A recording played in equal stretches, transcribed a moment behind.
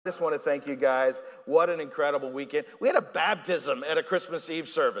I just want to thank you guys. What an incredible weekend. We had a baptism at a Christmas Eve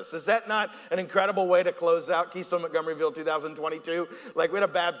service. Is that not an incredible way to close out Keystone Montgomeryville 2022? Like, we had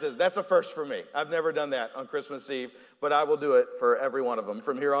a baptism. That's a first for me. I've never done that on Christmas Eve, but I will do it for every one of them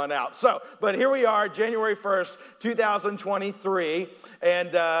from here on out. But here we are, January 1st, 2023.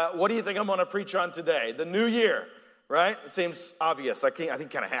 And what do you think I'm going to preach on today? The new year. Right? It seems obvious. I think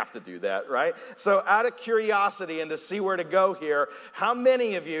kind of have to do that, right? So out of curiosity and to see where to go here, how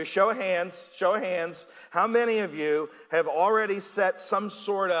many of you, show of hands, how many of you have already set some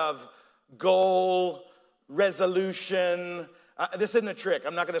sort of goal, resolution? This isn't a trick.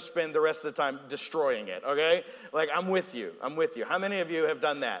 I'm not going to spend the rest of the time destroying it, okay? Like, I'm with you. How many of you have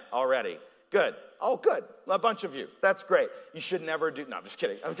done that already? Good. Oh, good. A bunch of you. That's great. You should never do... No, I'm just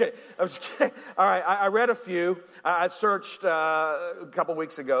kidding. I'm just kidding. All right, I read a few. I searched a couple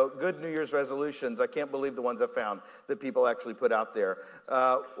weeks ago, good New Year's resolutions. I can't believe the ones I found that people actually put out there.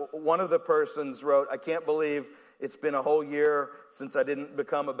 One of the persons wrote, I can't believe it's been a whole year since I didn't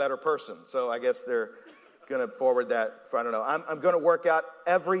become a better person. So I guess they're going to forward that for, I don't know. I'm going to work out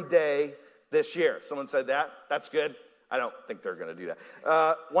every day this year. Someone said that. That's good. I don't think they're going to do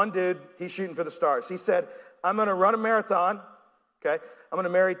that. One dude, he's shooting for the stars. He said, I'm going to run a marathon, okay? I'm going to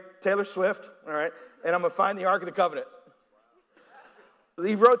marry Taylor Swift, all right? And I'm going to find the Ark of the Covenant.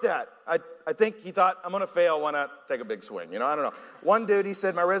 He wrote that. I think he thought, I'm going to fail. Why not take a big swing? I don't know. One dude, he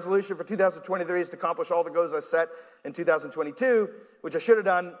said, my resolution for 2023 is to accomplish all the goals I set in 2022, which I should have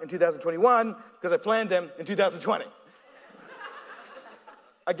done in 2021 because I planned them in 2020.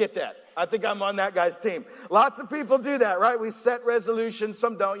 I get that. I think I'm on that guy's team. Lots of people do that, right? We set resolutions.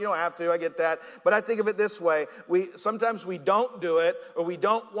 Some don't. You don't have to. I get that. But I think of it this way. Sometimes we don't do it, or we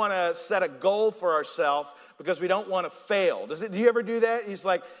don't want to set a goal for ourselves because we don't want to fail. Do you ever do that? He's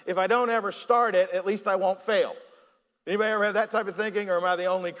like, if I don't ever start it, at least I won't fail. Anybody ever have that type of thinking, or am I the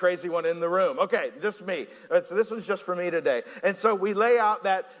only crazy one in the room? Okay, just me. So this one's just for me today. And so we lay out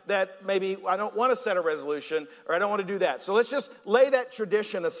that maybe I don't want to set a resolution, or I don't want to do that. So let's just lay that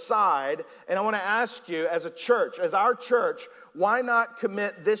tradition aside, and I want to ask you as a church, as our church, why not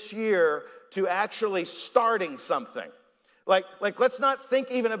commit this year to actually starting something? Like let's not think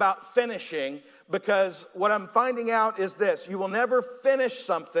even about finishing, because what I'm finding out is this: you will never finish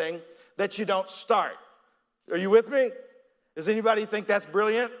something that you don't start. Are you with me? Does anybody think that's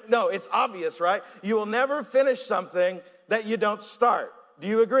brilliant? No, it's obvious, right? You will never finish something that you don't start. Do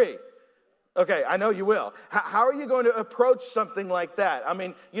you agree? Okay, I know you will. How are you going to approach something like that? I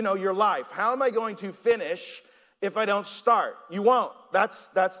mean, your life. How am I going to finish if I don't start? You won't. That's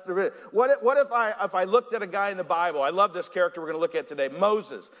the what if I looked at a guy in the Bible? I love this character we're going to look at today,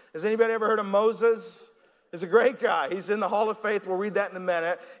 Moses. Has anybody ever heard of Moses? He's a great guy. He's in the Hall of Faith. We'll read that in a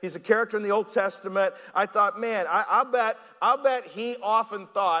minute. He's a character in the Old Testament. I thought, man, I'll bet he often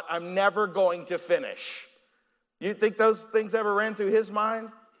thought, I'm never going to finish. You think those things ever ran through his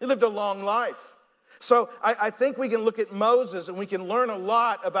mind? He lived a long life. So I think we can look at Moses and we can learn a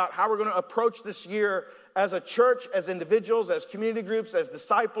lot about how we're going to approach this year as a church, as individuals, as community groups, as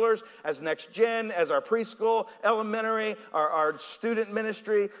disciplers, as next gen, as our preschool, elementary, our student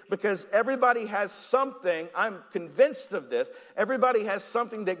ministry, because everybody has something. I'm convinced of this. Everybody has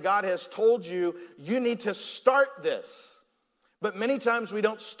something that God has told you need to start this. But many times we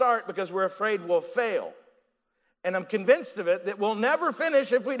don't start because we're afraid we'll fail. And I'm convinced of it that we'll never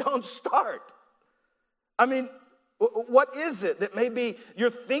finish if we don't start. I mean, what is it that maybe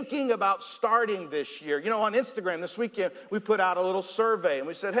you're thinking about starting this year? On Instagram this weekend, we put out a little survey and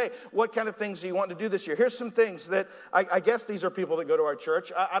we said, hey, what kind of things do you want to do this year? Here's some things that I guess these are people that go to our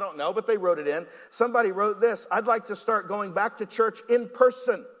church. I don't know, but they wrote it in. Somebody wrote this: I'd like to start going back to church in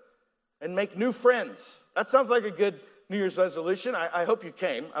person and make new friends. That sounds like a good New Year's resolution. I hope you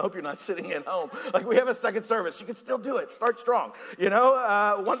came. I hope you're not sitting at home. Like, we have a second service. You can still do it. Start strong.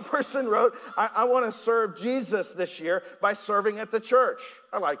 One person wrote, I want to serve Jesus this year by serving at the church.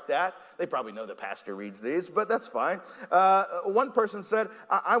 I like that. They probably know the pastor reads these, but that's fine. One person said,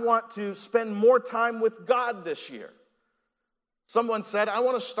 I want to spend more time with God this year. Someone said, I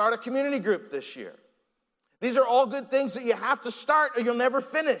want to start a community group this year. These are all good things that you have to start or you'll never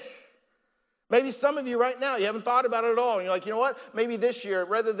finish. Maybe some of you right now, you haven't thought about it at all. And you're like, you know what? Maybe this year,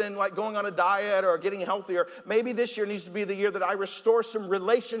 rather than like going on a diet or getting healthier, maybe this year needs to be the year that I restore some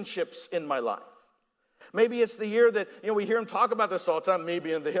relationships in my life. Maybe it's the year that, we hear him talk about this all the time,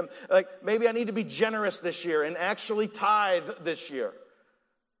 maybe in the hymn. Like, maybe I need to be generous this year and actually tithe this year.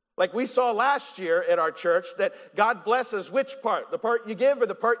 Like we saw last year at our church that God blesses which part? The part you give or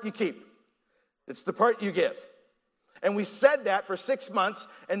the part you keep? It's the part you give. And we said that for 6 months,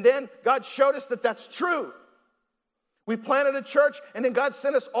 and then God showed us that that's true. We planted a church, and then God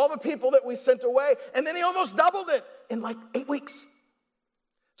sent us all the people that we sent away, and then he almost doubled it in like 8 weeks.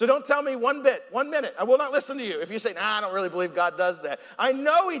 So don't tell me 1 minute. I will not listen to you. If you say, nah, I don't really believe God does that. I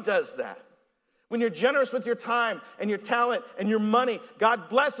know he does that. When you're generous with your time and your talent and your money, God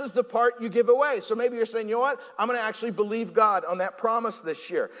blesses the part you give away. So maybe you're saying, you know what? I'm going to actually believe God on that promise this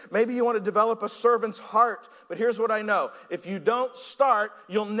year. Maybe you want to develop a servant's heart. But here's what I know. If you don't start,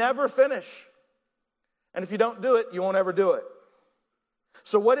 you'll never finish. And if you don't do it, you won't ever do it.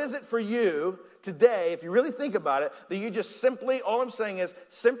 So what is it for you today, if you really think about it, that you just simply, all I'm saying is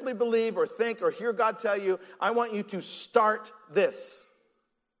simply believe or think or hear God tell you, I want you to start this.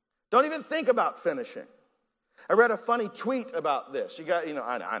 Don't even think about finishing. I read a funny tweet about this. You got, I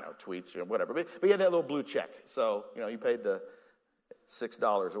know tweets, whatever, but you had that little blue check. So, you paid the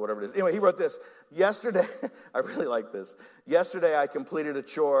 $6 or whatever it is. Anyway, he wrote this. Yesterday, I really like this. Yesterday, I completed a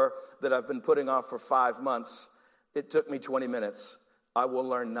chore that I've been putting off for 5 months. It took me 20 minutes. I will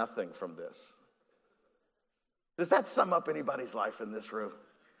learn nothing from this. Does that sum up anybody's life in this room?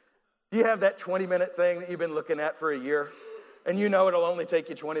 Do you have that 20-minute thing that you've been looking at for a year? And you know it'll only take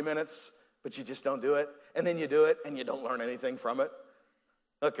you 20 minutes, but you just don't do it. And then you do it, and you don't learn anything from it.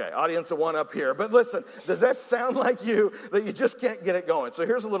 Okay, audience of one up here. But listen, does that sound like you, that you just can't get it going? So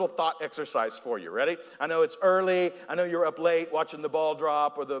here's a little thought exercise for you. Ready? I know it's early. I know you're up late watching the ball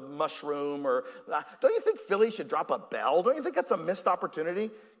drop or the mushroom. Don't you think Philly should drop a bell? Don't you think that's a missed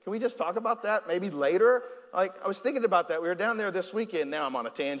opportunity? Can we just talk about that maybe later? I was thinking about that. We were down there this weekend. Now I'm on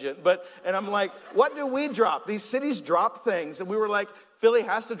a tangent. And I'm like, what do we drop? These cities drop things. And we were like, Philly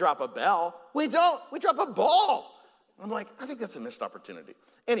has to drop a bell. We don't. We drop a ball. I'm like, I think that's a missed opportunity.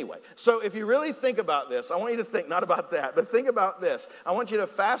 Anyway, so if you really think about this, I want you to think, not about that, but think about this. I want you to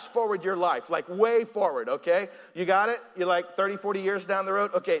fast forward your life, like way forward, okay? You got it? You're like 30, 40 years down the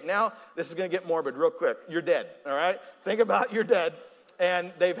road? Okay, now this is going to get morbid real quick. You're dead, all right? Think about you're dead.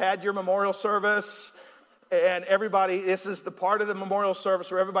 And they've had your memorial service, and this is the part of the memorial service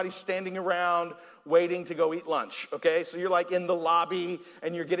where everybody's standing around waiting to go eat lunch, okay? So you're like in the lobby,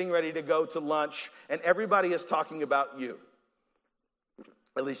 and you're getting ready to go to lunch, and everybody is talking about you.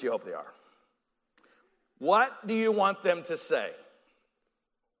 At least you hope they are. What do you want them to say?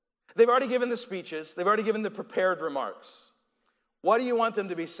 They've already given the speeches. They've already given the prepared remarks. What do you want them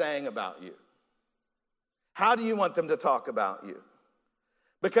to be saying about you? How do you want them to talk about you?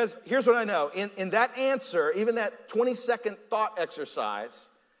 Because here's what I know. In that answer, even that 20-second thought exercise,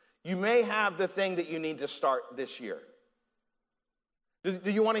 you may have the thing that you need to start this year.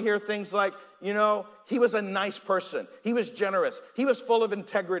 Do you want to hear things like, he was a nice person. He was generous. He was full of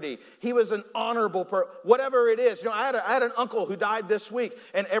integrity. He was an honorable person. Whatever it is. I had an uncle who died this week.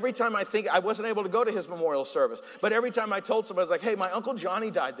 And every time I wasn't able to go to his memorial service. But every time I told somebody, I was like, hey, my Uncle Johnny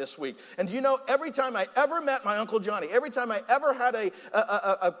died this week. And every time I ever met my Uncle Johnny, every time I ever had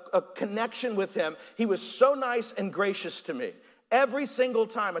a connection with him, he was so nice and gracious to me. Every single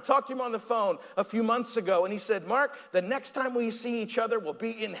time. I talked to him on the phone a few months ago, and he said, Mark, the next time we see each other, we'll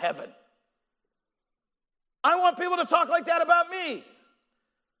be in heaven. I want people to talk like that about me.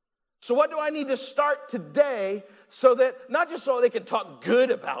 So what do I need to start today so that, not just so they can talk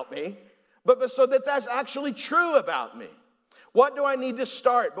good about me, but so that that's actually true about me? What do I need to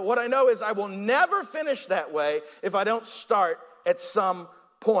start? But what I know is I will never finish that way if I don't start at some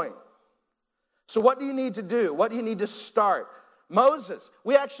point. So what do you need to do? What do you need to start? Moses,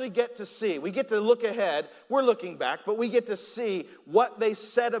 we actually get to see. We get to look ahead. We're looking back, but we get to see what they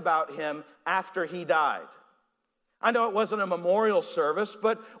said about him after he died. I know it wasn't a memorial service,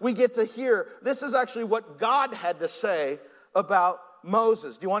 but we get to hear. This is actually what God had to say about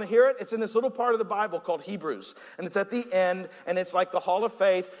Moses. Do you want to hear it? It's in this little part of the Bible called Hebrews. And it's at the end, and it's like the Hall of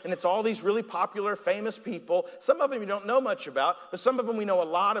Faith, and it's all these really popular, famous people. Some of them you don't know much about, but some of them we know a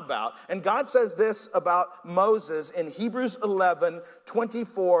lot about. And God says this about Moses in Hebrews 11,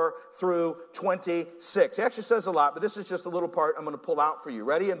 24 through 26. He actually says a lot, but this is just a little part I'm going to pull out for you.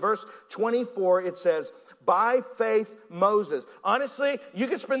 Ready? In verse 24, it says, by faith, Moses. Honestly, you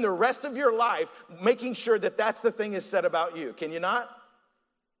could spend the rest of your life making sure that that's the thing is said about you. Can you not?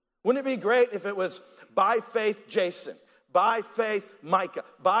 Wouldn't it be great if it was by faith, Jason, by faith, Micah,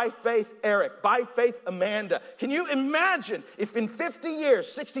 by faith, Eric, by faith, Amanda? Can you imagine if in 50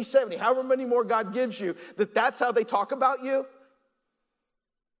 years, 60, 70, however many more God gives you, that's how they talk about you?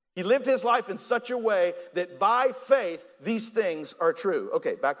 He lived his life in such a way that by faith, these things are true.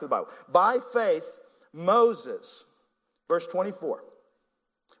 Okay, back to the Bible. By faith, Moses, verse 24,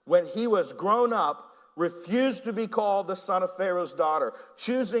 when he was grown up, refused to be called the son of Pharaoh's daughter,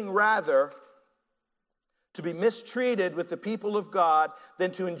 choosing rather to be mistreated with the people of God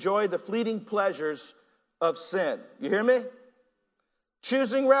than to enjoy the fleeting pleasures of sin. You hear me?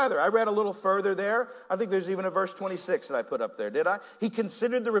 Choosing rather. I read a little further there. I think there's even a verse 26 that I put up there, did I? He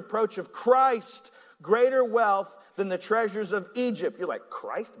considered the reproach of Christ greater wealth than the treasures of Egypt. You're like,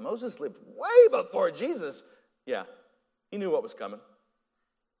 Christ? Moses lived way before Jesus. Yeah, he knew what was coming.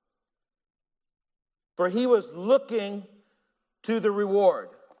 For he was looking to the reward.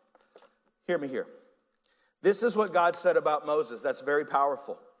 Hear me here. This is what God said about Moses. That's very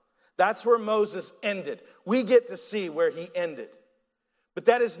powerful. That's where Moses ended. We get to see where he ended. But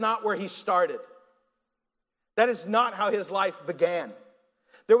that is not where he started. That is not how his life began.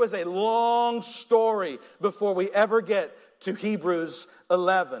 There was a long story before we ever get to Hebrews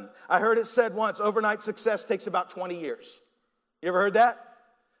 11. I heard it said once, overnight success takes about 20 years. You ever heard that?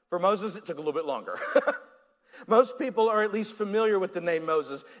 For Moses, it took a little bit longer. Most people are at least familiar with the name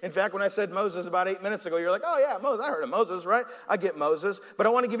Moses. In fact, when I said Moses about 8 minutes ago, you're like, oh yeah, Moses. I heard of Moses, right? I get Moses. But I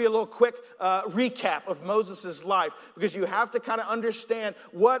want to give you a little quick recap of Moses' life, because you have to kind of understand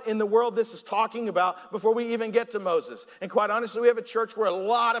what in the world this is talking about before we even get to Moses. And quite honestly, we have a church where a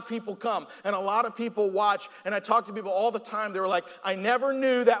lot of people come and a lot of people watch. And I talk to people all the time. They were like, I never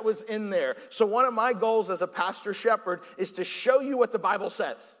knew that was in there. So one of my goals as a pastor shepherd is to show you what the Bible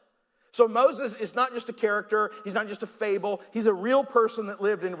says. So Moses is not just a character. He's not just a fable. He's a real person that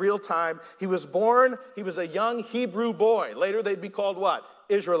lived in real time. He was born, he was a young Hebrew boy. Later they'd be called what?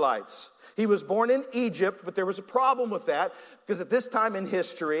 Israelites. He was born in Egypt, but there was a problem with that, because at this time in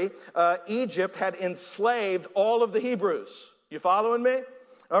history, Egypt had enslaved all of the Hebrews. You following me?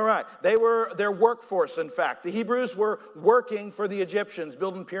 All right. They were their workforce, in fact. The Hebrews were working for the Egyptians,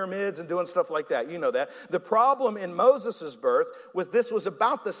 building pyramids and doing stuff like that. You know that. The problem in Moses' birth was this was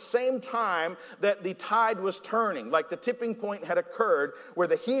about the same time that the tide was turning. Like the tipping point had occurred where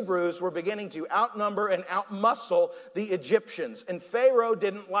the Hebrews were beginning to outnumber and outmuscle the Egyptians. And Pharaoh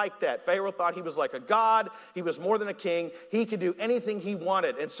didn't like that. Pharaoh thought he was like a god. He was more than a king. He could do anything he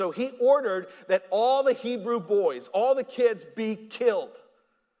wanted. And so he ordered that all the Hebrew boys, all the kids, be killed.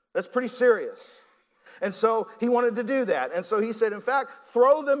 That's pretty serious. And so he wanted to do that. And so he said, in fact,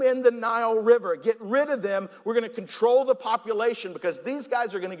 throw them in the Nile River. Get rid of them. We're going to control the population, because these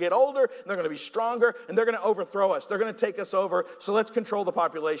guys are going to get older, and they're going to be stronger, and they're going to overthrow us. They're going to take us over, so let's control the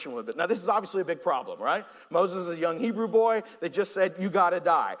population a little bit. Now, this is obviously a big problem, right? Moses is a young Hebrew boy. They just said, you got to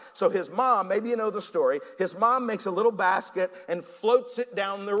die. So his mom, maybe you know the story, his mom makes a little basket and floats it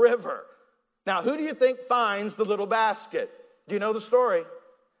down the river. Now, who do you think finds the little basket? Do you know the story?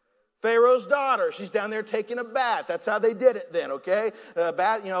 Pharaoh's daughter. She's down there taking a bath. That's how they did it then, okay?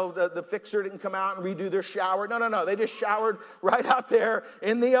 The fixer didn't come out and redo their shower. No. They just showered right out there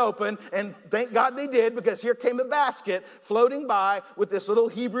in the open. And thank God they did, because here came a basket floating by with this little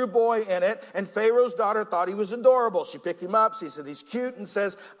Hebrew boy in it. And Pharaoh's daughter thought he was adorable. She picked him up. She said, he's cute, and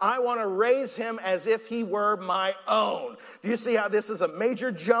says, I want to raise him as if he were my own. Do you see how this is a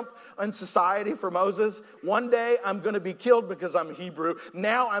major jump in society for Moses? One day I'm going to be killed because I'm Hebrew.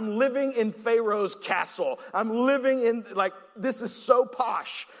 Now I'm living in Pharaoh's castle. I'm living in, this is so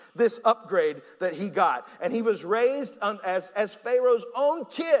posh, this upgrade that he got. And he was raised as Pharaoh's own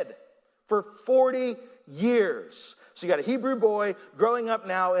kid for 40 years. So you got a Hebrew boy growing up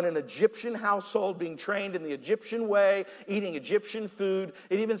now in an Egyptian household, being trained in the Egyptian way, eating Egyptian food.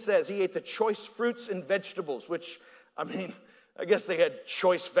 It even says he ate the choice fruits and vegetables, which, I guess they had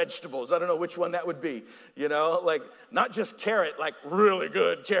choice vegetables. I don't know which one that would be, not just carrot, really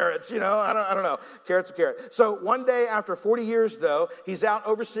good carrots, I don't know. Carrot's a carrot. So one day after 40 years, though, he's out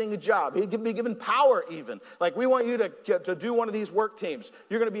overseeing a job. He'd be given power even. We want you to do one of these work teams.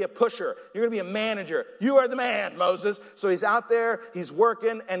 You're going to be a pusher. You're going to be a manager. You are the man, Moses. So he's out there, he's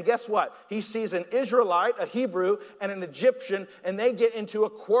working, and guess what? He sees an Israelite, a Hebrew, and an Egyptian, and they get into a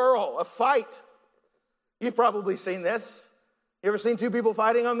quarrel, a fight. You've probably seen this. You ever seen two people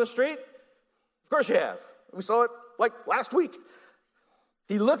fighting on the street? Of course you have. We saw it last week.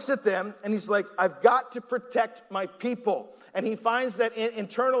 He looks at them and he's like, I've got to protect my people. And he finds that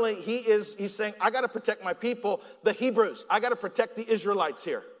internally he's saying, I got to protect my people, the Hebrews. I got to protect the Israelites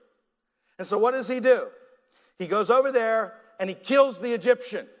here. And so what does he do? He goes over there and he kills the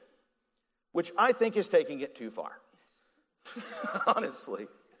Egyptian, which I think is taking it too far. Honestly.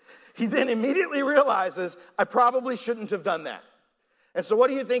 He then immediately realizes, I probably shouldn't have done that. And so what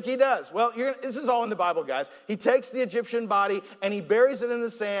do you think he does? Well, this is all in the Bible, guys. He takes the Egyptian body and he buries it in the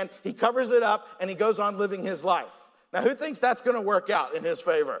sand. He covers it up and he goes on living his life. Now, who thinks that's going to work out in his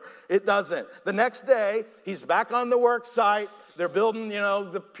favor? It doesn't. The next day, he's back on the work site. They're building,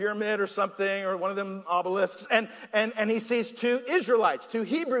 the pyramid or something, or one of them obelisks. And he sees two Israelites, two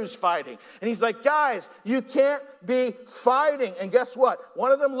Hebrews fighting. And he's like, guys, you can't be fighting. And guess what?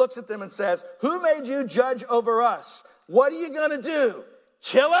 One of them looks at them and says, who made you judge over us? What are you going to do?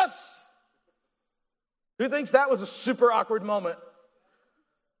 Kill us? Who thinks that was a super awkward moment?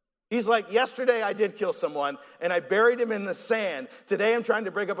 He's like, yesterday I did kill someone, and I buried him in the sand. Today I'm trying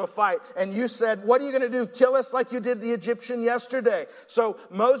to break up a fight. And you said, what are you going to do? Kill us like you did the Egyptian yesterday. So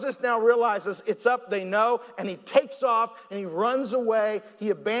Moses now realizes it's up, they know, and he takes off, and he runs away. He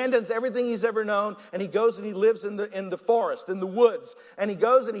abandons everything he's ever known, and he goes and he lives in the forest, in the woods. And he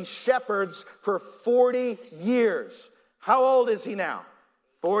goes and he shepherds for 40 years. How old is he now?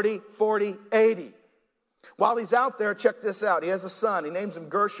 40, 80. While he's out there, check this out. He has a son. He names him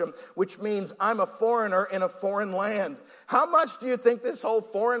Gershom, which means I'm a foreigner in a foreign land. How much do you think this whole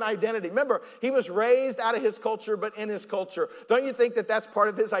foreign identity? Remember, he was raised out of his culture, but in his culture. Don't you think that that's part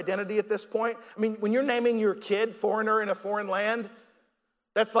of his identity at this point? I mean, when you're naming your kid foreigner in a foreign land,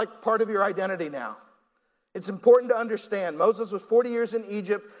 that's like part of your identity now. It's important to understand. Moses was 40 years in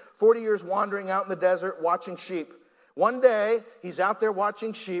Egypt, 40 years wandering out in the desert, watching sheep. One day, he's out there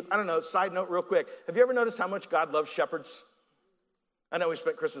watching sheep. I don't know, side note real quick. Have you ever noticed how much God loves shepherds? I know we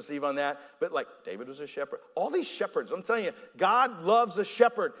spent Christmas Eve on that, but like David was a shepherd. All these shepherds, I'm telling you, God loves a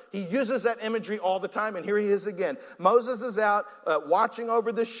shepherd. He uses that imagery all the time, and here he is again. Moses is out watching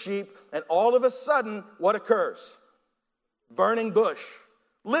over the sheep, and all of a sudden, what occurs? Burning bush.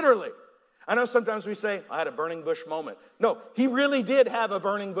 Literally. I know sometimes we say, I had a burning bush moment. No, he really did have a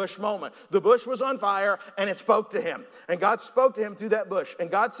burning bush moment. The bush was on fire, and it spoke to him. And God spoke to him through that bush. And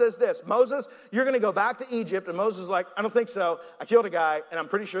God says this, Moses, you're going to go back to Egypt. And Moses is like, I don't think so. I killed a guy, and I'm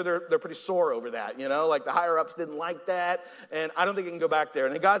pretty sure they're pretty sore over that. Like the higher-ups didn't like that, and I don't think you can go back there.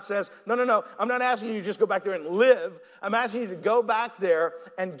 And then God says, no, I'm not asking you to just go back there and live. I'm asking you to go back there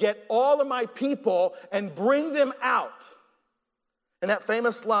and get all of my people and bring them out. And that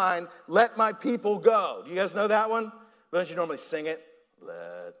famous line, let my people go. Do you guys know that one? Don't you normally sing it?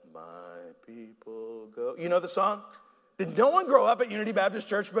 Let my people go. You know the song? Did no one grow up at Unity Baptist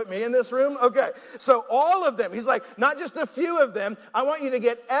Church but me in this room? Okay, so all of them. He's like, not just a few of them. I want you to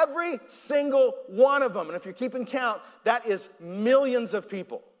get every single one of them. And if you're keeping count, that is millions of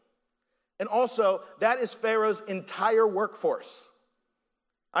people. And also, that is Pharaoh's entire workforce.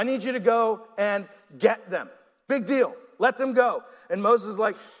 I need you to go and get them. Big deal. Let them go. And Moses is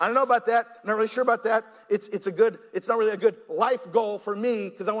like, I don't know about that. I'm not really sure about that. It's not really a good life goal for me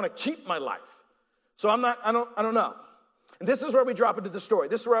because I want to keep my life. So I don't know. And this is where we drop into the story.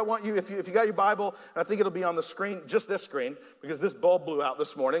 This is where I want you, if you got your Bible, and I think it'll be on the screen, just this screen, because this bulb blew out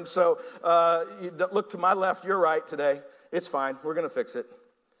this morning. So you look to my left, your right today. It's fine. We're going to fix it.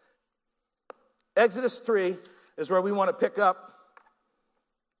 Exodus 3 is where we want to pick up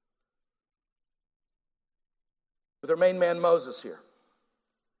with our main man Moses here.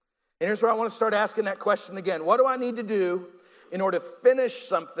 And here's where I want to start asking that question again. What do I need to do in order to finish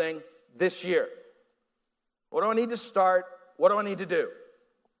something this year? What do I need to start? What do I need to do?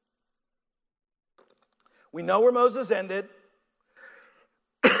 We know where Moses ended.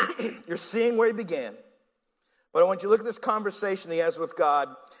 You're seeing where he began. But I want you to look at this conversation he has with God,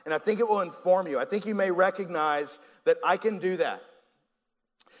 and I think it will inform you. I think you may recognize that I can do that.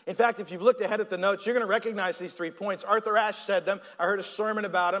 In fact, if you've looked ahead at the notes, you're going to recognize these 3 points. Arthur Ashe said them. I heard a sermon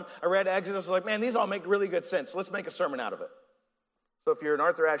about them. I read Exodus. I was like, man, these all make really good sense. Let's make a sermon out of it. So if you're an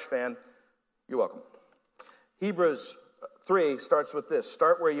Arthur Ashe fan, you're welcome. Hebrews 3 starts with this.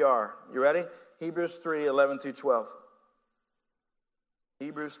 Start where you are. You ready? Hebrews 3, 11 through 12.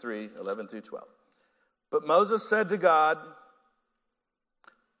 Hebrews 3, 11 through 12. But Moses said to God,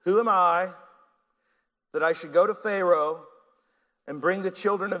 who am I that I should go to Pharaoh and bring the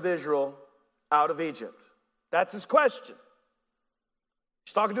children of Israel out of Egypt? That's his question.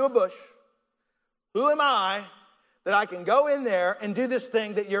 He's talking to a bush. Who am I that I can go in there and do this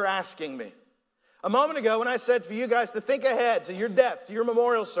thing that you're asking me? A moment ago when I said for you guys to think ahead to your death, to your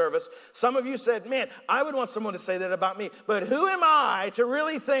memorial service, some of you said, man, I would want someone to say that about me. But who am I to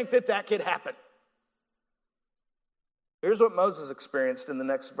really think that that could happen? Here's what Moses experienced in the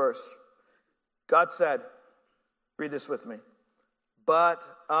next verse. God said, read this with me. But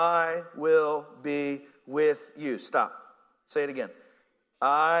I will be with you. Stop. Say it again.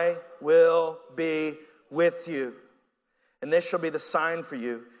 I will be with you. And this shall be the sign for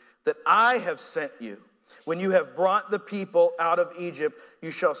you that I have sent you. When you have brought the people out of Egypt,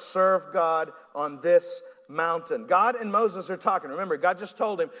 you shall serve God on this mountain. God and Moses are talking. Remember, God just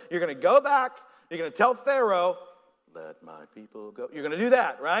told him, you're going to go back, you're going to tell Pharaoh, Let my people go. You're going to do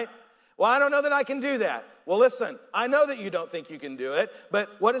that, right? Well, I don't know that I can do that. Well, listen, I know that you don't think you can do it, but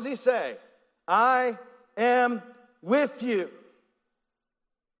what does he say? I am with you.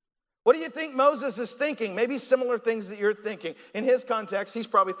 What do you think Moses is thinking? Maybe similar things that you're thinking. In his context, he's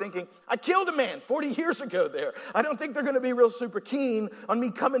probably thinking, I killed a man 40 years ago there. I don't think they're going to be real super keen on me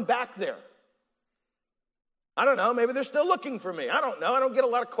coming back there. I don't know. Maybe they're still looking for me. I don't know. I don't get a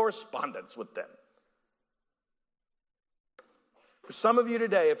lot of correspondence with them. For some of you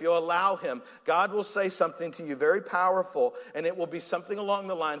today, if you'll allow him, God will say something to you very powerful, and it will be something along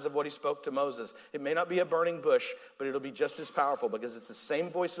the lines of what he spoke to Moses. It may not be a burning bush, but it'll be just as powerful because it's the same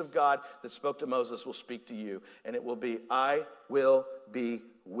voice of God that spoke to Moses will speak to you, and it will be, I will be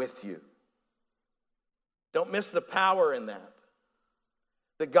with you. Don't miss the power in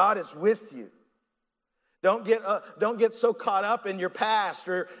that God is with you. Don't get so caught up in your past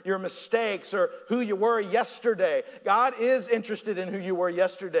or your mistakes or who you were yesterday. God is interested in who you were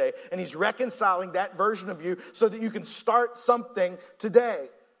yesterday, and he's reconciling that version of you so that you can start something today.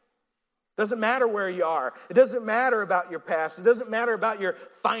 Doesn't matter where you are. It doesn't matter about your past. It doesn't matter about your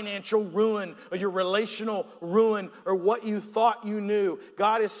financial ruin or your relational ruin or what you thought you knew.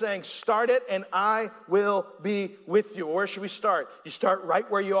 God is saying, start it and I will be with you. Where should we start? You start right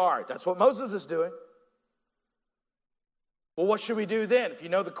where you are. That's what Moses is doing. Well, what should we do then? If you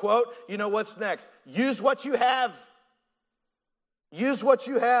know the quote, you know what's next. Use what you have. Use what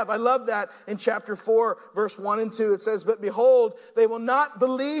you have. I love that in chapter 4, verse 1 and 2. It says, but behold, they will not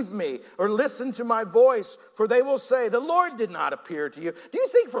believe me or listen to my voice, for they will say, the Lord did not appear to you. Do you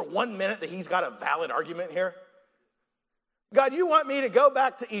think for 1 minute that he's got a valid argument here? God, you want me to go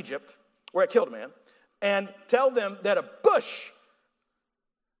back to Egypt, where I killed a man, and tell them that a bush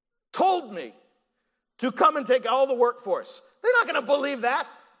told me to come and take all the work for us. They're not going to believe that.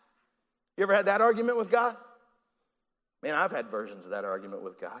 You ever had that argument with God? Man, I've had versions of that argument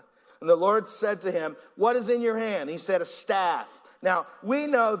with God. And the Lord said to him, what is in your hand? He said, a staff. Now, we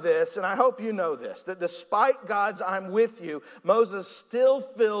know this, and I hope you know this, that despite God's I'm with you, Moses still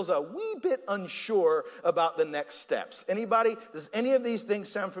feels a wee bit unsure about the next steps. Anybody? Does any of these things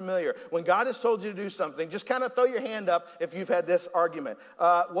sound familiar? When God has told you to do something, just kind of throw your hand up if you've had this argument.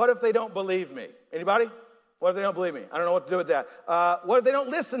 What if they don't believe me? Anybody? What if they don't believe me? I don't know what to do with that. What if they don't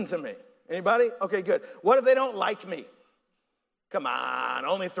listen to me? Anybody? Okay, good. What if they don't like me? Come on,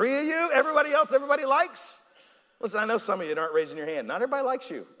 only 3 of you? Everybody else, everybody likes? Listen, I know some of you aren't raising your hand. Not everybody likes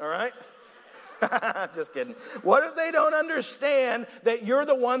you, all right? Just kidding. What if they don't understand that you're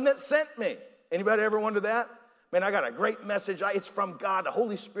the one that sent me? Anybody ever wonder that? Man, I got a great message. It's from God, the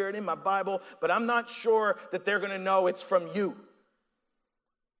Holy Spirit in my Bible, but I'm not sure that they're going to know it's from you.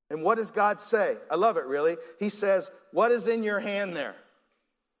 And what does God say? I love it, really. He says, what is in your hand there?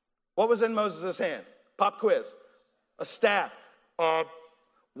 What was in Moses' hand? Pop quiz. A staff.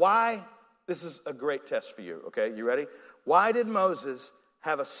 Why? This is a great test for you, okay? You ready? Why did Moses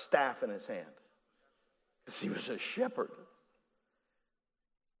have a staff in his hand? Because he was a shepherd.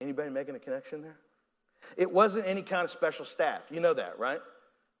 Anybody making a connection there? It wasn't any kind of special staff. You know that, right?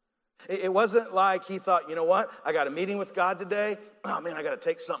 It wasn't like he thought, you know what? I got a meeting with God today. Oh, man, I got to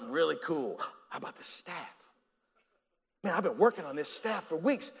take something really cool. How about the staff? Man, I've been working on this staff for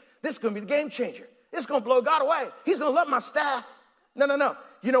weeks. This is going to be the game changer. It's going to blow God away. He's going to love my staff. No.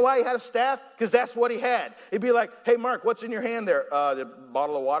 You know why he had a staff? Because that's what he had. It'd be like, hey, Mark, what's in your hand there? The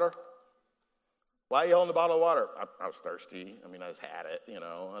bottle of water. Why are you holding the bottle of water? I was thirsty. I mean, I just had it, you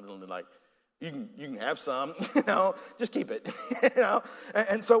know. I don't like, you can have some, you know. Just keep it, you know.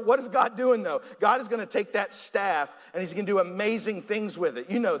 And so what is God doing, though? God is going to take that staff, and he's going to do amazing things with it.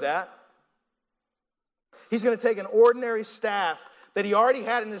 You know that. He's going to take an ordinary staff that he already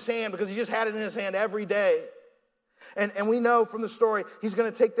had in his hand because he just had it in his hand every day. And we know from the story, he's going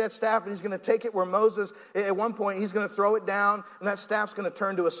to take that staff and he's going to take it where Moses, at one point, he's going to throw it down and that staff's going to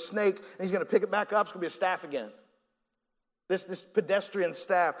turn to a snake and he's going to pick it back up. It's going to be a staff again. This pedestrian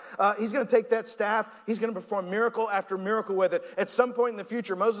staff. He's going to take that staff. He's going to perform miracle after miracle with it. At some point in the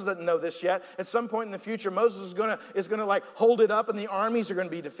future, Moses doesn't know this yet. At some point in the future, Moses is going to like hold it up and the armies are going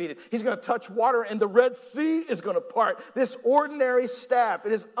to be defeated. He's going to touch water and the Red Sea is going to part. This ordinary staff.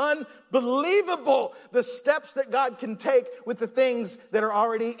 It is unbelievable the steps that God can take with the things that are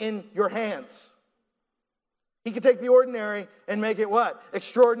already in your hands. He can take the ordinary and make it what?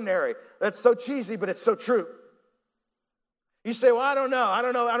 Extraordinary. That's so cheesy, but it's so true. You say, well, I don't know. I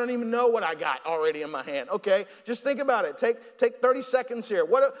don't even know what I got already in my hand. Okay, just think about it. Take 30 seconds here.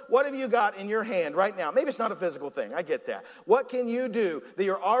 What have you got in your hand right now? Maybe it's not a physical thing. I get that. What can you do that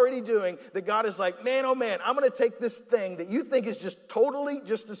you're already doing that God is like, man, oh man, I'm going to take this thing that you think is just totally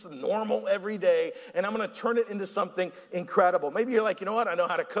just this normal every day, and I'm going to turn it into something incredible. Maybe you're like, you know what? I know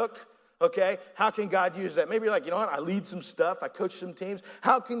how to cook. Okay, how can God use that? Maybe you're like, you know what, I lead some stuff, I coach some teams.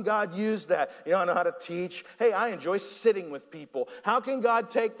 How can God use that? You know, I know how to teach. Hey, I enjoy sitting with people. How can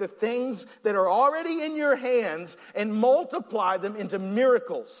God take the things that are already in your hands and multiply them into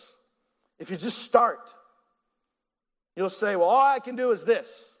miracles? If you just start, you'll say, well, all I can do is this.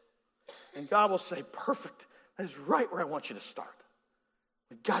 And God will say, perfect, that is right where I want you to start.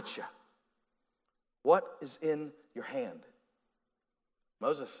 We got you. What is in your hand?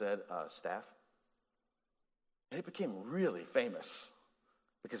 Moses said, staff. And it became really famous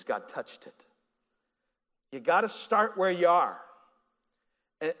because God touched it. You got to start where you are.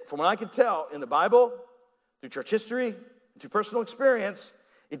 And from what I can tell, in the Bible, through church history, through personal experience,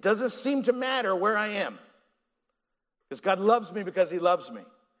 it doesn't seem to matter where I am. Because God loves me because he loves me.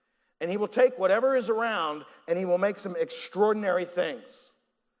 And he will take whatever is around and he will make some extraordinary things.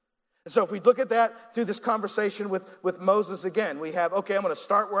 And so if we look at that through this conversation with Moses again, we have, okay, I'm going to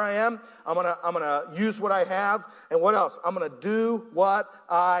start where I am. I'm going to use what I have. And what else? I'm going to do what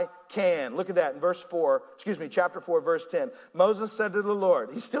I can. Look at that in chapter 4, verse 10. Moses said to the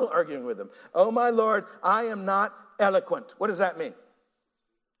Lord, he's still arguing with him, oh, my Lord, I am not eloquent. What does that mean?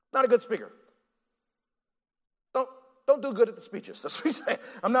 Not a good speaker. Don't do good at the speeches. That's what he's saying.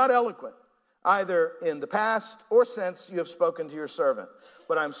 I'm not eloquent. Either in the past or since you have spoken to your servant.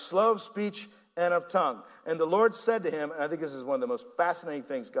 But I'm slow of speech and of tongue. And the Lord said to him, and I think this is one of the most fascinating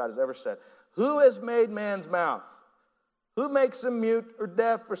things God has ever said, who has made man's mouth? Who makes him mute or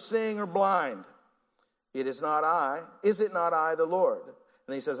deaf or seeing or blind? It is not I. Is it not I, the Lord? And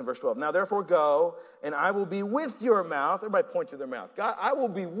then he says in verse 12, now therefore go, and I will be with your mouth. Everybody point to their mouth. God, I will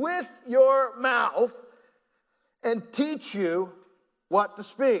be with your mouth and teach you what to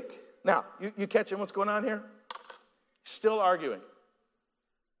speak. Now, you catching what's going on here? Still arguing.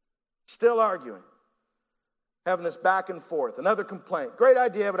 Still arguing. Having this back and forth. Another complaint. Great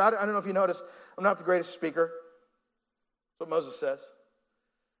idea, but I don't know if you noticed, I'm not the greatest speaker. That's what Moses says.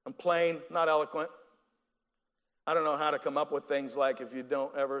 I'm plain, not eloquent. I don't know how to come up with things like if you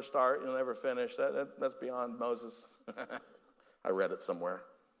don't ever start, you'll never finish. That's beyond Moses. I read it somewhere.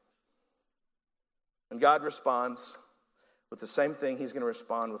 And God responds with the same thing he's going to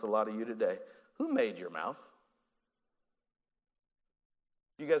respond with a lot of you today. Who made your mouth?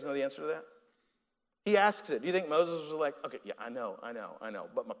 Do you guys know the answer to that? He asks it. Do you think Moses was like, okay, yeah, I know.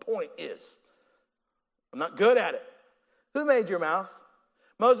 But my point is, I'm not good at it. Who made your mouth?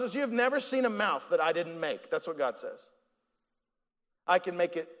 Moses, you've never seen a mouth that I didn't make. That's what God says. I can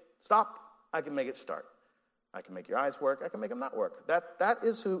make it stop. I can make it start. I can make your eyes work. I can make them not work. That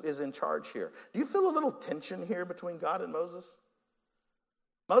is who is in charge here. Do you feel a little tension here between God and Moses?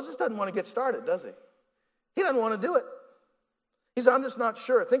 Moses doesn't want to get started, does he? He doesn't want to do it. He said, I'm just not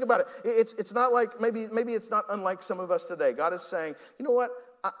sure. Think about it. It's not like, maybe it's not unlike some of us today. God is saying, you know what?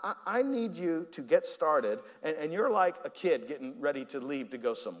 I need you to get started, and you're like a kid getting ready to leave to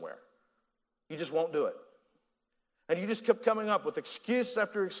go somewhere. You just won't do it. And you just kept coming up with excuse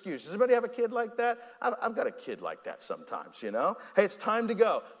after excuse. Does anybody have a kid like that? I've got a kid like that sometimes, you know? Hey, it's time to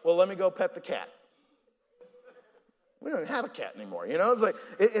go. Well, let me go pet the cat. We don't even have a cat anymore, you know? It's like,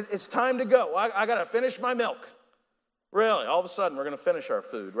 it's time to go. Well, I got to finish my milk. Really, all of a sudden, we're going to finish our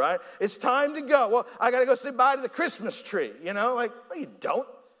food, right? It's time to go. Well, I got to go say bye to the Christmas tree, you know? Like, no, you don't.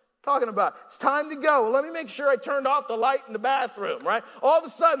 Talking about, it's time to go. Well, let me make sure I turned off the light in the bathroom, right? All of a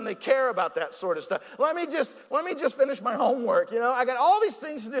sudden, they care about that sort of stuff. Let me just finish my homework, you know? I got all these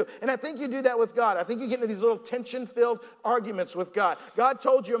things to do. And I think you do that with God. I think you get into these little tension-filled arguments with God. God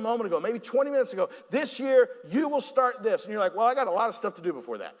told you a moment ago, maybe 20 minutes ago, this year, you will start this. And you're like, well, I got a lot of stuff to do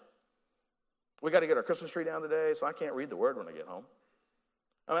before that. We got to get our Christmas tree down today, so I can't read the word when I get home.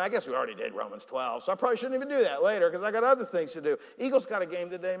 I mean, I guess we already did Romans 12, so I probably shouldn't even do that later because I got other things to do. Eagles got a game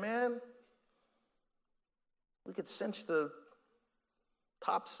today, man. We could cinch the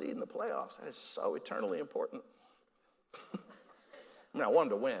top seed in the playoffs. That is so eternally important. I mean, I want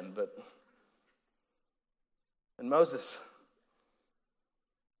them to win, but... And Moses,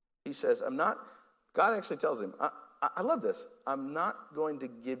 he says, God actually tells him, I love this. I'm not going to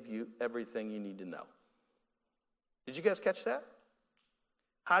give you everything you need to know. Did you guys catch that?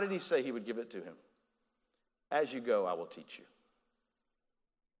 How did he say he would give it to him? As you go, I will teach you.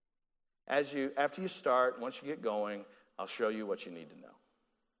 After you start, once you get going, I'll show you what you need to know.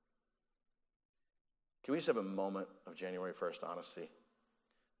 Can we just have a moment of January 1st honesty?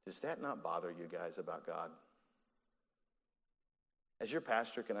 Does that not bother you guys about God? As your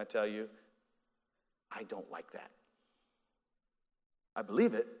pastor, can I tell you, I don't like that. I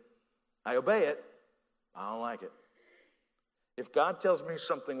believe it. I obey it. I don't like it. If God tells me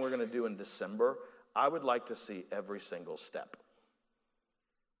something we're going to do in December, I would like to see every single step.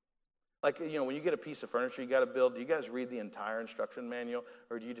 Like, when you get a piece of furniture you got to build, do you guys read the entire instruction manual?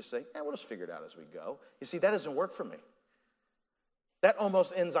 Or do you just say, we'll just figure it out as we go? You see, that doesn't work for me. That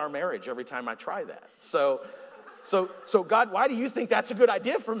almost ends our marriage every time I try that. So God, why do you think that's a good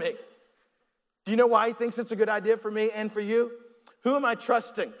idea for me? Do you know why he thinks it's a good idea for me and for you? Who am I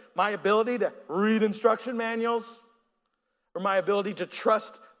trusting? My ability to read instruction manuals? Or my ability to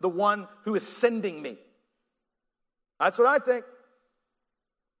trust the one who is sending me? That's what I think.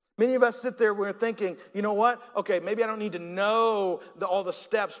 Many of us sit there, we're thinking, you know what? Okay, maybe I don't need to know all the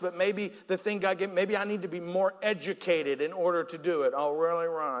steps, but maybe the thing God gave, maybe I need to be more educated in order to do it. Oh, really?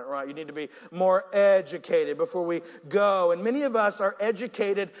 Right. You need to be more educated before we go. And many of us are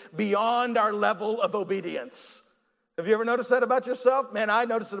educated beyond our level of obedience. Have you ever noticed that about yourself? Man, I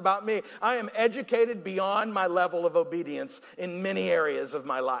notice it about me. I am educated beyond my level of obedience in many areas of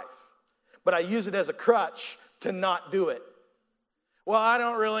my life. But I use it as a crutch to not do it. Well, I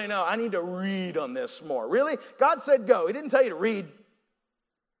don't really know. I need to read on this more. Really? God said go. He didn't tell you to read.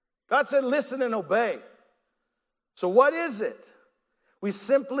 God said listen and obey. So what is it? We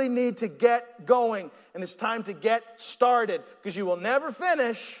simply need to get going, and it's time to get started, because you will never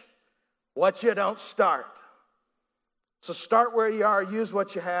finish what you don't start. So start where you are, use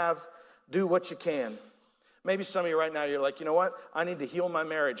what you have, do what you can. Maybe some of you right now, you're like, you know what? I need to heal my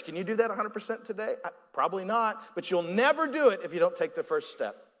marriage. Can you do that 100% today? Probably not, but you'll never do it if you don't take the first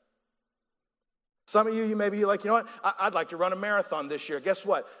step. Some of you maybe you're like, you know what? I'd like to run a marathon this year. Guess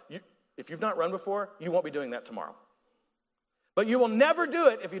what? If you've not run before, you won't be doing that tomorrow. But you will never do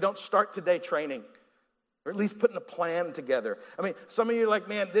it if you don't start today training, or at least putting a plan together. I mean, some of you are like,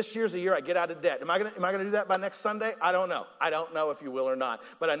 man, this year's the year I get out of debt. Am I gonna do that by next Sunday? I don't know. I don't know if you will or not,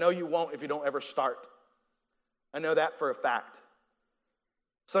 but I know you won't if you don't ever start. I know that for a fact.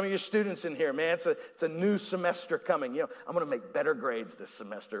 Some of your students in here, man, it's a new semester coming. I'm going to make better grades this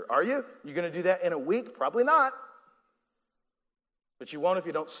semester. Are you? You're going to do that in a week? Probably not. But you won't if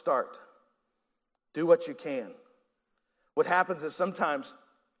you don't start. Do what you can. What happens is sometimes,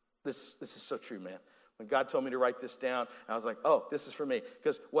 this is so true, man. When God told me to write this down, I was like, oh, this is for me.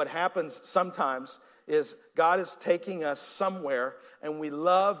 Because what happens sometimes is God is taking us somewhere, and we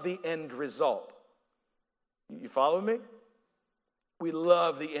love the end result. You follow me? We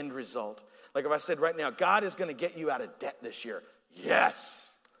love the end result. Like if I said right now, God is going to get you out of debt this year. Yes.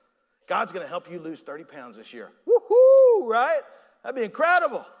 God's going to help you lose 30 pounds this year. Woohoo, right? That'd be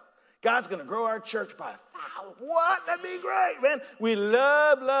incredible. God's going to grow our church by 1,000. What? That'd be great, man. We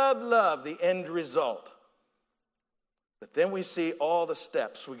love the end result. But then we see all the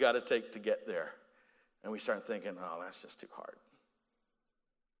steps we got to take to get there. And we start thinking, oh, that's just too hard.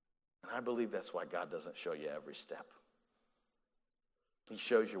 And I believe that's why God doesn't show you every step. He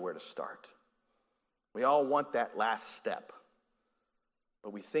shows you where to start. We all want that last step.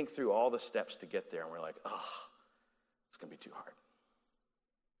 But we think through all the steps to get there, and we're like, oh, it's going to be too hard.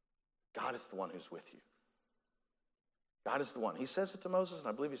 God is the one who's with you. God is the one. He says it to Moses, and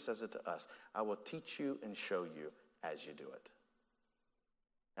I believe he says it to us. I will teach you and show you as you do it.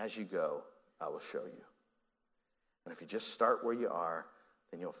 As you go, I will show you. And if you just start where you are,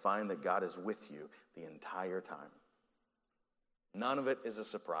 then you'll find that God is with you the entire time. None of it is a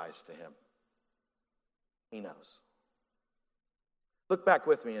surprise to him. He knows. Look back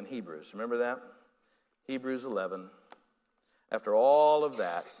with me in Hebrews. Remember that? Hebrews 11. After all of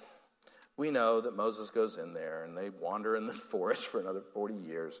that, we know that Moses goes in there and they wander in the forest for another 40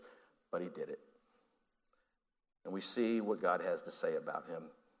 years, but he did it. And we see what God has to say about him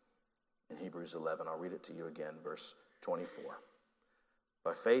in Hebrews 11. I'll read it to you again, verse 24.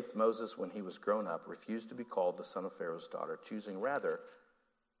 By faith, Moses, when he was grown up, refused to be called the son of Pharaoh's daughter, choosing rather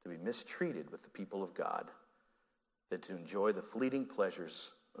to be mistreated with the people of God than to enjoy the fleeting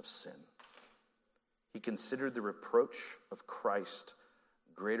pleasures of sin. He considered the reproach of Christ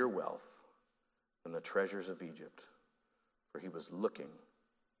greater wealth than the treasures of Egypt, for he was looking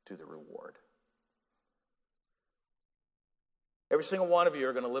to the reward. Every single one of you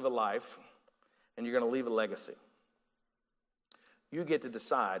are going to live a life, and you're going to leave a legacy. You get to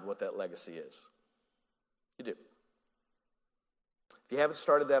decide what that legacy is. You do. If you haven't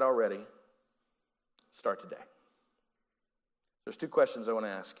started that already, start today. There's 2 questions I want to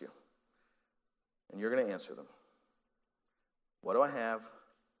ask you, and you're going to answer them. What do I have?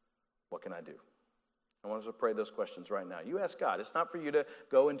 What can I do? I want us to pray those questions right now. You ask God. It's not for you to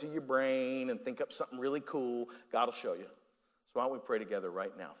go into your brain and think up something really cool. God will show you. So why don't we pray together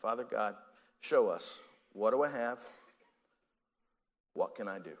right now? Father God, show us, what do I have? What can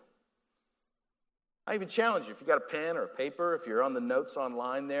I do? I even challenge you, if you got a pen or a paper, if you're on the notes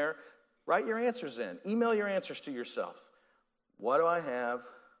online there, write your answers in. Email your answers to yourself. What do I have?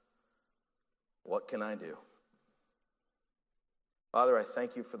 What can I do? Father, I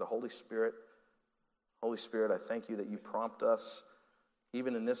thank you for the Holy Spirit. Holy Spirit, I thank you that you prompt us,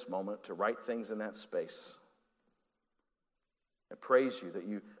 even in this moment, to write things in that space. I praise you that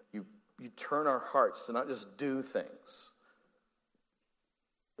you turn our hearts to not just do things,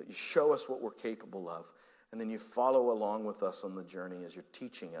 but you show us what we're capable of, and then you follow along with us on the journey as you're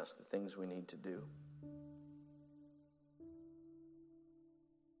teaching us the things we need to do.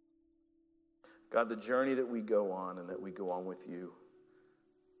 God, the journey that we go on and that we go on with you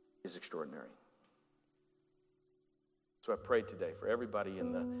is extraordinary. So I pray today for everybody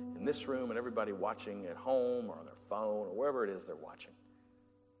in this room and everybody watching at home or on their phone or wherever it is they're watching.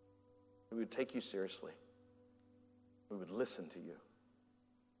 We would take you seriously. We would listen to you.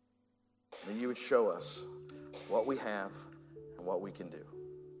 And that you would show us what we have and what we can do.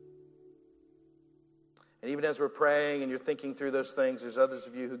 And even as we're praying and you're thinking through those things, there's others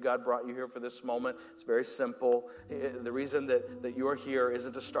of you who God brought you here for this moment. It's very simple. The reason that you're here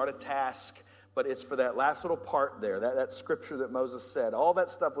isn't to start a task, but it's for that last little part there, that scripture that Moses said. All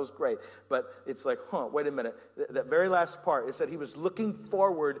that stuff was great, but it's like, wait a minute. That very last part, it said he was looking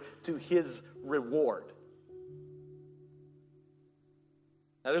forward to his reward.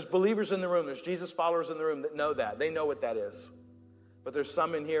 Now, there's believers in the room. There's Jesus followers in the room that know that. They know what that is. But there's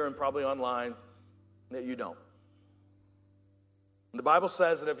some in here and probably online that you don't. And the Bible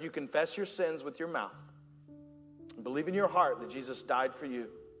says that if you confess your sins with your mouth and believe in your heart that Jesus died for you,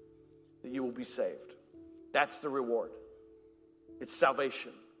 that you will be saved. That's the reward. It's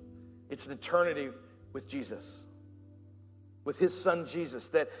salvation. It's an eternity with Jesus, with his son Jesus,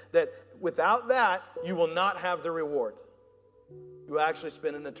 that without that, you will not have the reward. You will actually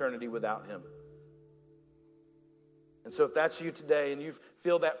spend an eternity without him. And so if that's you today and you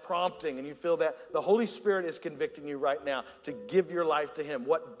feel that prompting and you feel that the Holy Spirit is convicting you right now to give your life to him,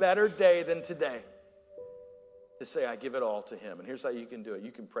 what better day than today to say, I give it all to him. And here's how you can do it.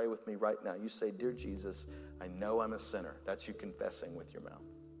 You can pray with me right now. You say, Dear Jesus, I know I'm a sinner. That's you confessing with your mouth.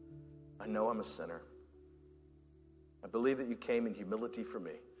 I know I'm a sinner. I believe that you came in humility for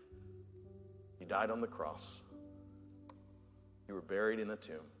me. You died on the cross. You were buried in a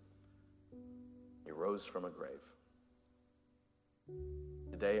tomb. You rose from a grave.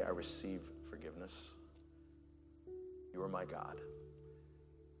 Today I receive forgiveness. You are my God.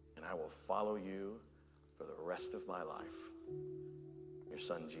 And I will follow you for the rest of my life. In your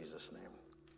son Jesus' name.